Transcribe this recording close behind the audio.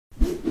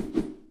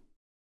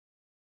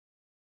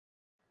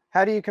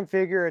How do you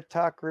configure a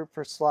talk group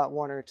for slot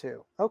 1 or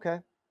 2? Okay.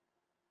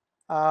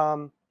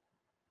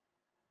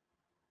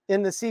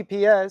 In the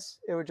CPS,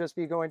 it would just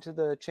be going to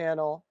the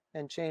channel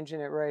and changing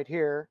it right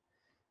here.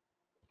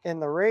 In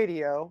the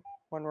radio,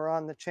 when we're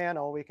on the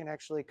channel, we can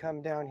actually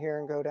come down here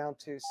and go down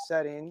to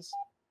settings,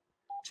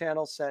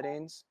 channel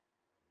settings.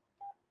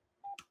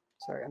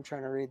 Sorry, I'm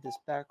trying to read this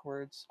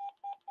backwards.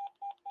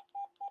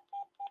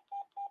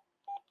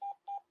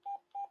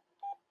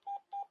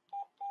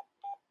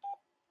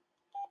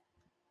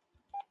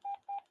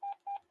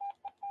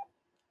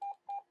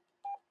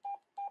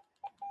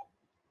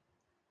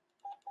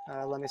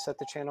 Let me set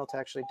the channel to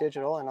actually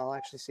digital, and I'll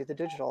actually see the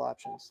digital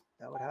options.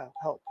 That would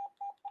help.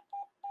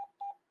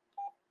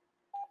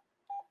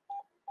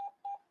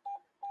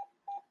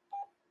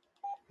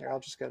 Here, I'll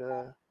just go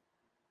to...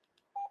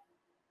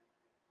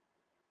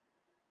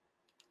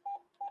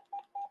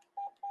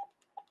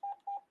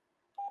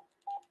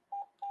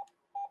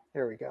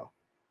 Here we go.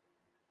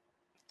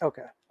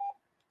 Okay.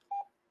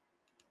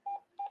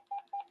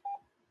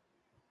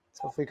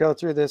 So if we go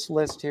through this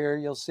list here,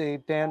 you'll see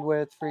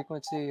bandwidth,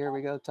 frequency. Here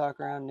we go, talk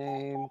around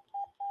name,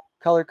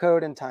 color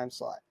code, and time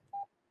slot.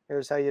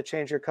 Here's how you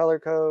change your color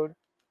code.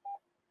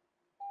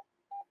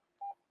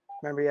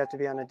 Remember, you have to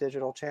be on a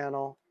digital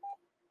channel.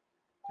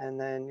 And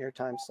then your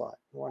time slot,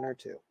 1 or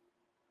 2.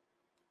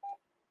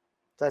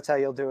 That's how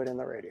you'll do it in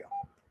the radio.